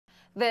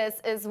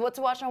This is what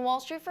to watch on Wall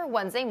Street for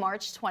Wednesday,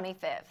 March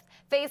 25th.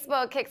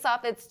 Facebook kicks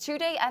off its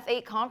two-day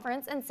F8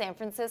 conference in San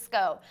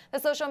Francisco. The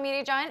social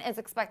media giant is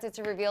expected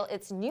to reveal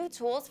its new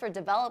tools for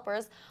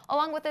developers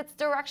along with its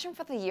direction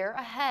for the year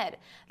ahead.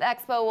 The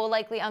expo will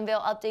likely unveil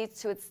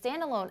updates to its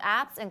standalone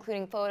apps,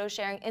 including photo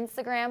sharing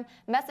Instagram,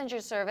 messenger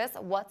service,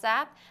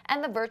 WhatsApp,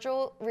 and the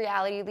virtual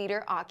reality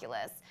leader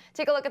Oculus.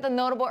 Take a look at the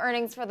notable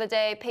earnings for the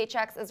day.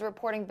 Paychex is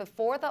reporting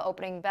before the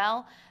opening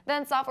bell.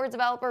 Then software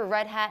developer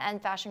Red Hat and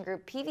fashion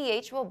group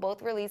PVH will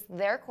both release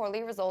their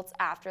quarterly results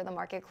after the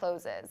market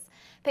closes.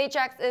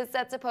 Paychex is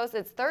set to post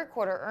its third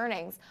quarter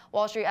earnings.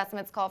 Wall Street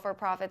estimates call for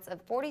profits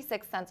of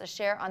 46 cents a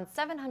share on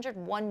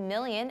 $701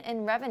 million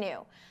in revenue.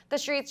 The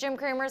Street's Jim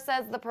Cramer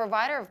says the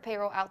provider of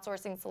payroll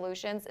outsourcing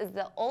solutions is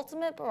the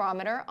ultimate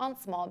barometer on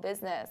small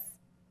business.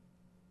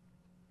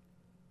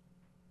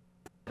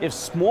 If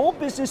small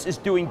business is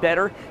doing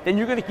better, then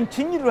you're going to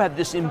continue to have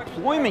this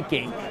employment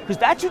gain, because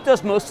that's who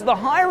does most of the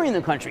hiring in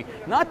the country,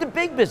 not the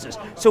big business.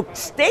 So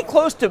stay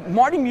close to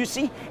Marty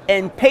Mucci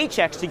and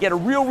Paychex to get a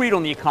real read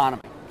on the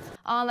economy.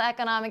 On the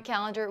economic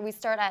calendar, we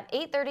start at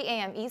 8:30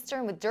 a.m.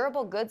 Eastern with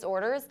durable goods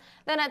orders.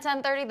 Then at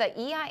 10:30, the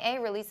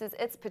EIA releases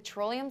its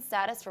petroleum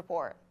status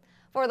report.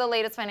 For the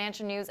latest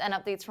financial news and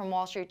updates from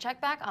Wall Street, check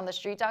back on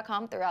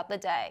TheStreet.com throughout the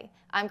day.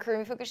 I'm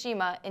Kurumi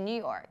Fukushima in New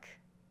York.